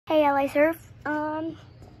Hey, LA Surf. As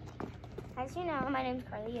you know, my name's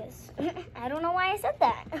Carly. Yes. I don't know why I said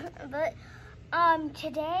that, but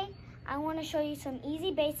today I want to show you some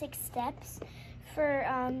easy basic steps for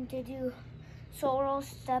to do soul roll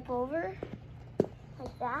step over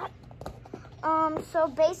like that. So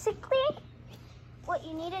basically, what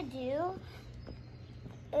you need to do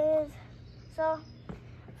is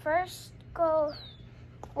first go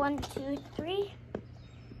 1, 2, 3,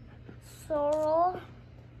 soul roll.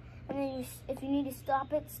 And then if you need to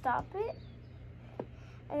stop it,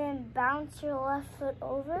 and then bounce your left foot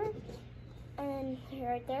over, and then you're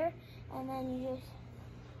right there, and then you just,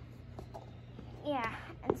 yeah,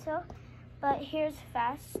 and so, but here's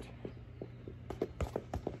fast,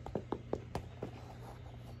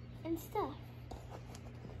 and stuff.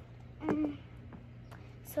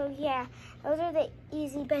 So yeah, those are the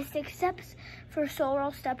easy basic steps for soul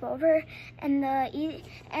roll step over, and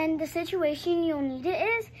the situation you'll need it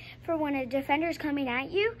is for when a defender is coming at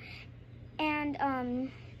you, and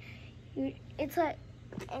it's like,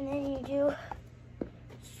 and then you do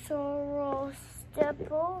soul roll step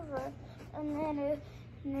over, and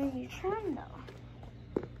then you turn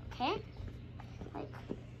though. Okay, like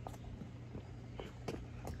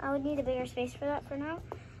I would need a bigger space for that for now,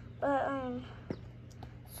 but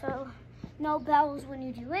so no bells when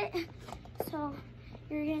you do it. So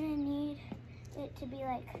you're gonna need it to be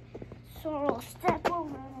like soul roll step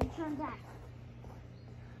over and then turn back.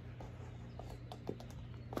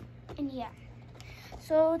 And yeah,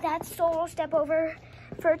 so that's soul roll step over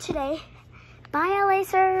for today. Bye, LA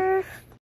Surf.